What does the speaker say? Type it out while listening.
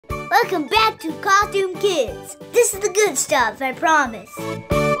Welcome back to Costume Kids. This is the good stuff, I promise.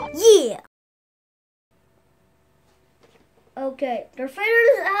 Yeah. Okay, Darth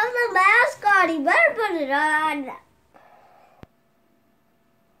Vader has a mask on. He better put it on.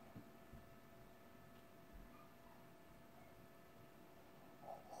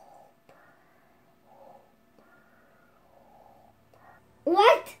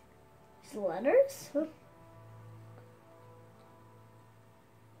 What? It's letters?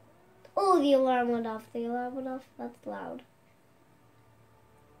 Oh, the alarm went off. The alarm went off. That's loud.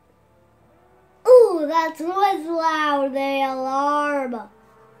 Oh, that's what's loud. The alarm.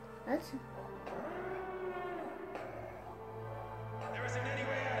 That's. There isn't any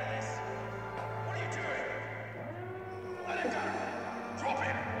way out of this. What are you doing? Let him go. Drop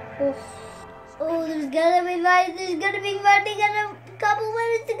him. Oh, there's gonna be fighting. There's gonna be fighting in a couple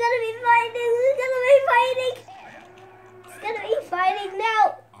minutes. There's gonna be fighting. There's gonna be fighting. There's gonna be fighting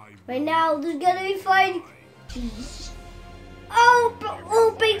now. Right now, there's gonna be fighting.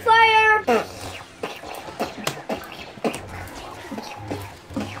 Oh, big fire!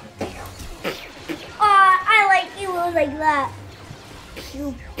 I like you like that.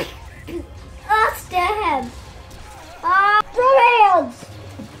 Stab him. Throw hands.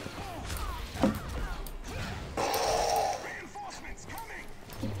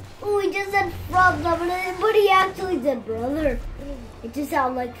 Oh, he just said from the, but he actually said brother. It just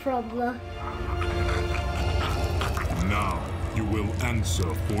sounded like from the. Now you will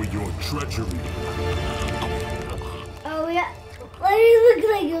answer for your treachery. Oh yeah, it looked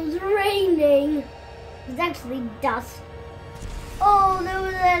like it was raining. It was actually dust. Oh, there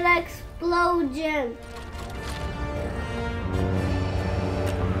was an explosion.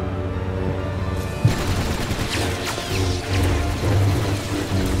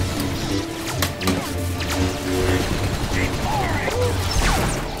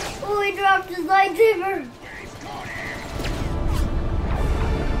 Oh, he dropped his lightsaber.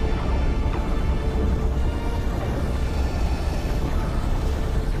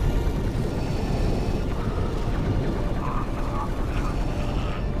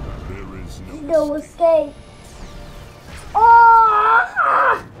 No escape.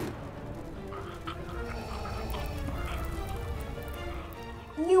 Oh!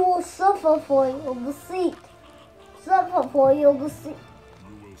 You will suffer for your deceit. Suffer for your deceit.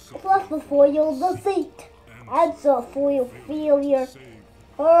 Suffer for your deceit. Answer for your failure.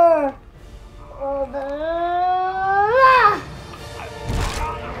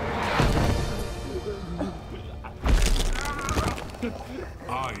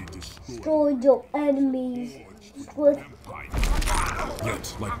 I destroyed your enemies.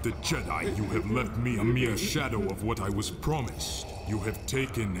 Yet, like the Jedi, you have left me a mere shadow of what I was promised. You have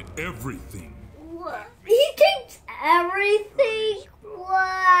taken everything. What? He takes everything?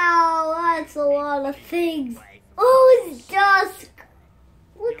 Wow, that's a lot of things. Oh, it's dusk.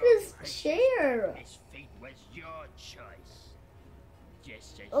 Look at his chair.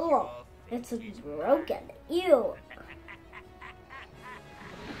 Oh, it's broken. Ew.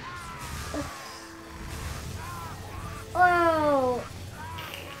 Oh.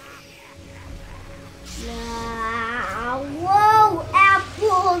 Whoa,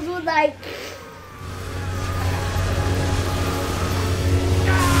 apples were like.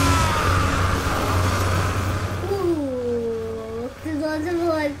 Ooh, this was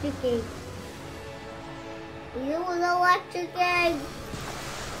electric. It was electric.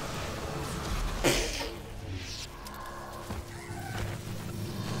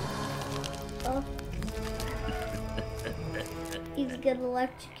 Oh. He's gonna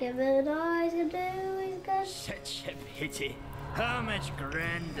electric him and all he's gonna do, he's gonna... Such a pity. How much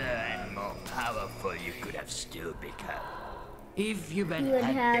grander and more powerful you could have still become. If you had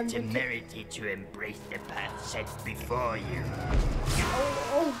had the temerity to embrace the path set before you.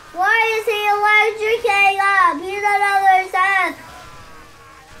 Why is he electrocuting up? He's another Sith.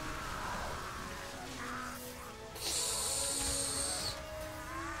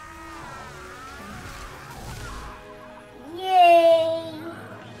 Yay!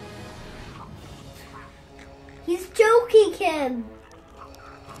 He's choking him.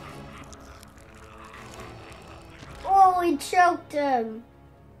 Oh, he choked him.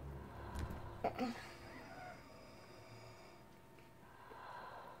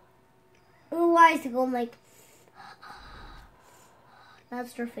 Why is he going like?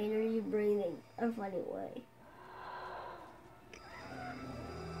 That's Darth Vader. You breathing a funny way.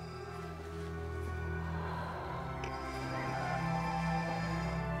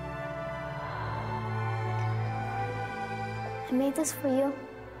 I made this for you,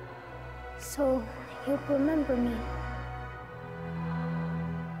 so you'll remember me.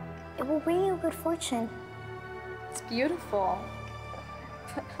 It will bring you good fortune. It's beautiful.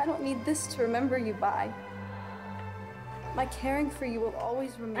 But I don't need this to remember you by. My caring for you will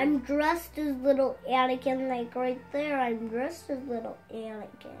always remain. I'm dressed as little Anakin, like right there. I'm dressed as little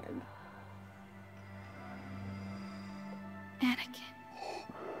Anakin. Anakin.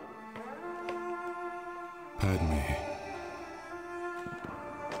 Padme.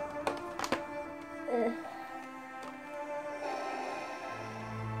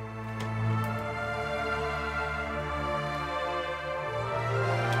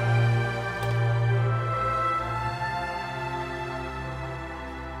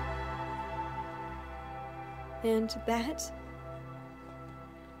 And that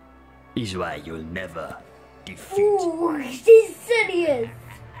is why you'll never defeat. Ooh, he's serious.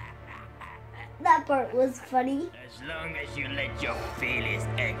 That part was funny. As long as you let your feelings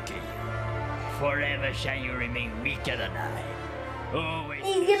anchor you, forever shall you remain weaker than I. Always.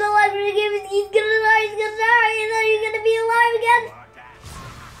 He's gonna live again. He's gonna die. He's gonna die. And then you're gonna be alive again.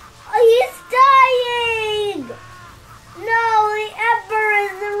 Oh, he's dying. No, the Emperor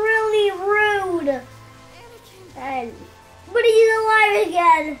is really rude. And but he's alive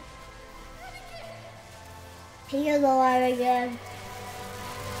again. He is alive again.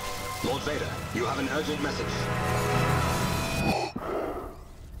 Lord Vader, you have an urgent message.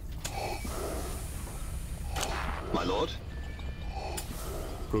 My lord?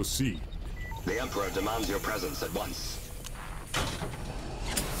 Proceed. The Emperor demands your presence at once.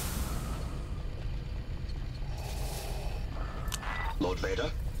 Lord Vader?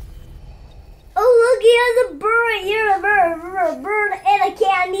 Oh, look, he has a bird. You're a bird, and a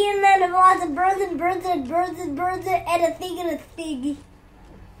candy, and then lots of birds and birds and birds and birds and a thing and a thing.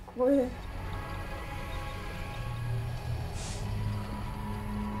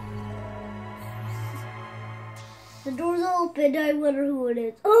 The door's open. I wonder who it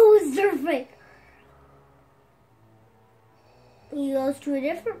is. Oh, it's Darth. He goes to a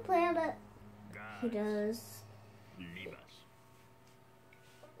different planet. He does. Leave us.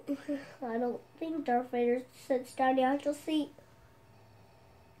 I don't think Darth Vader sits down the actual seat.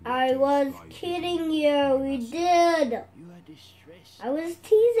 I was kidding you. We did. You are distressed. I was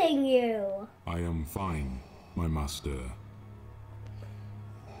teasing you. I am fine, my master.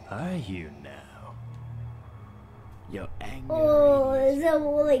 Are you now? Your anger Oh, is it's so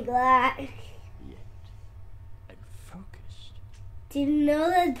really glad. yet and focused. Do you know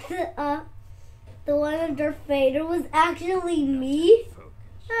that the one of Darth Vader was actually me?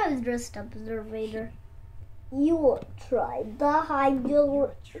 I was dressed up as Darth Vader. You tried to hide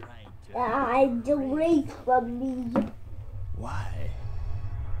your race from me. Why?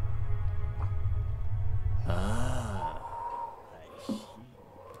 Ah, I see.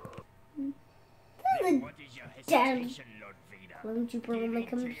 What is your hesitation, Lord Vader? Why don't you put on my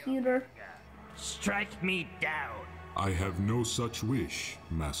computer? Strike me down. I have no such wish,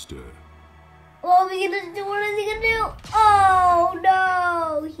 master. What are we gonna do? What is he gonna do? Oh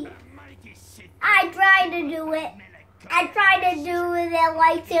no! I tried to do it. I tried to do it that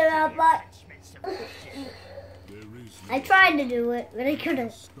lightsaber, but I tried to do it, but I couldn't.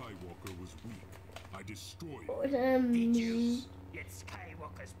 Skywalker was weak. I destroyed Yet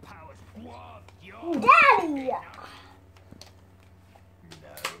Skywalker's powers dwarfed yours. Daddy! No.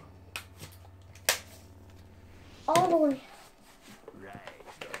 Oh, Right,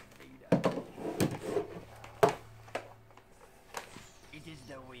 Lord Vader. It is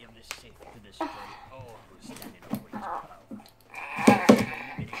the way of the Sith to destroy all who stand in the way of power. To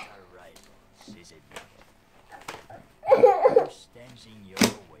eliminate our rivals, is it not? Who stands in your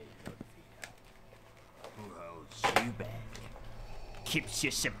way, Lord Vader? Who holds you back? Keeps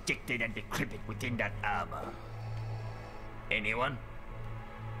you subjected and decrepit within that armor? Anyone?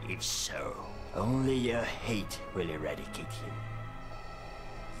 If so, only your hate will eradicate him.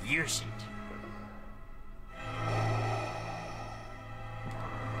 Use it.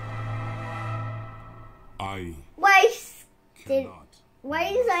 I why cannot. say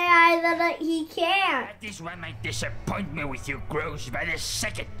I that he can't? That is why my disappointment with you grows by the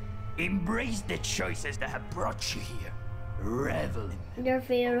second. Embrace the choices that have brought you here. Revel in them. Darth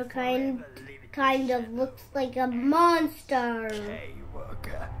Vader kind of looks like a monster.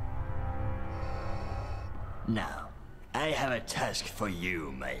 Skywalker. Now, I have a task for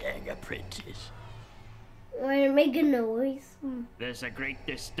you, my young apprentice. Why make a noise? There's a great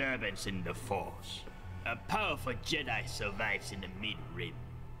disturbance in the Force. A powerful Jedi survives in the Mid-Rim.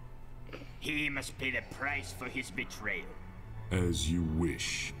 He must pay the price for his betrayal. As you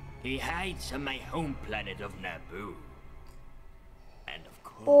wish. He hides on my home planet of Naboo. And of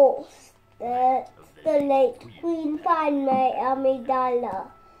course, Oh, the late Queen Padme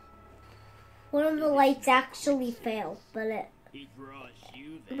Amidala. one of the lights actually failed, but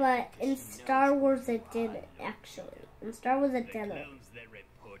in Star Wars it didn't actually. In Star Wars it didn't.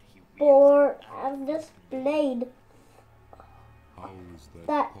 For I've displayed How is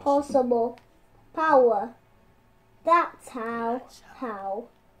that possible power. That's how.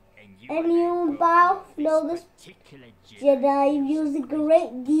 And you both know this Jedi used a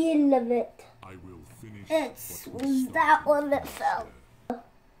great deal of it. I will finish It's what was that one that fell.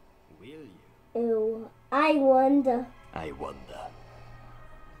 Will you? Ew, I wonder.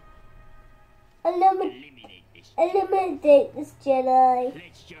 Eliminate this Jedi.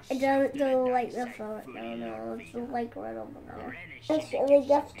 I don't like the phone. No, it's like right over there. It's really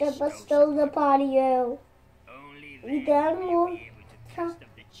just to bestow upon you. You then will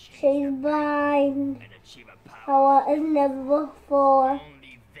change mind. How as never before.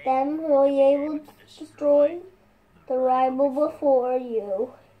 Then will you able to destroy the rival before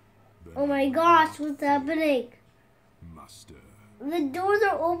you. Oh my gosh, what's happening? Master. The doors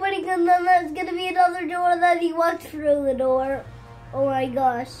are opening and then there's gonna be another door and then he walks through the door. Oh my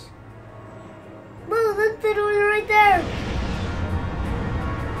gosh. Whoa, look, the doors are right there.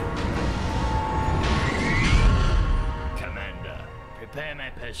 Commander, prepare my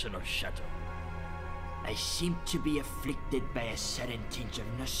personal shuttle. I seem to be afflicted by a sudden tinge of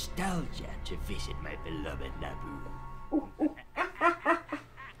nostalgia to visit my beloved Naboo.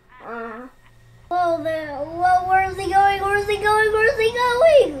 Whoa, where is he going? Where is he going? Where is he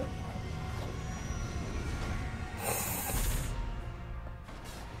going?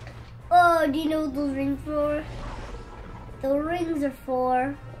 Oh, do you know what those rings for? The rings are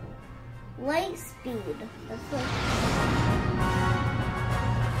for light speed. That's what.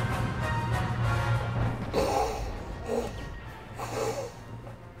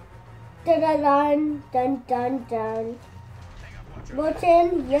 Dun dun dun dun.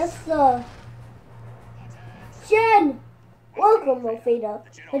 Button, yes sir. Jen! Welcome, Vader.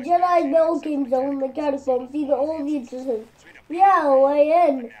 The Jedi Bell Game Zone, the catacombs, see the old entrances. Yeah, way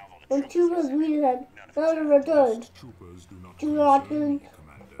in. When troopers greeted him, none returned. Troopers Do not turn.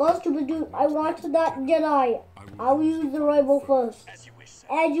 Boss troopers do. I want that Jedi. I will use the rifle first.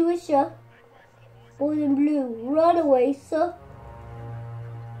 As you wish, sir. Boys in blue, run away, sir.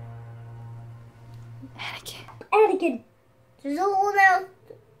 Anakin! There's a hole now.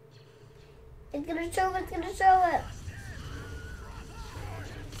 It's gonna show it.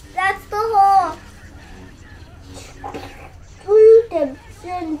 That's the hole. Shoot them.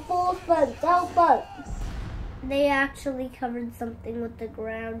 Send full fence, out front. They actually covered something with the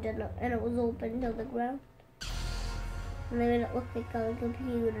ground and it was open to the ground. And they made it look like on a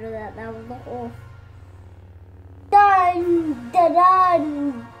computer that was the hole. Dun, dun,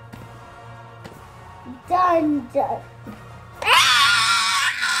 dun. Dun, dun.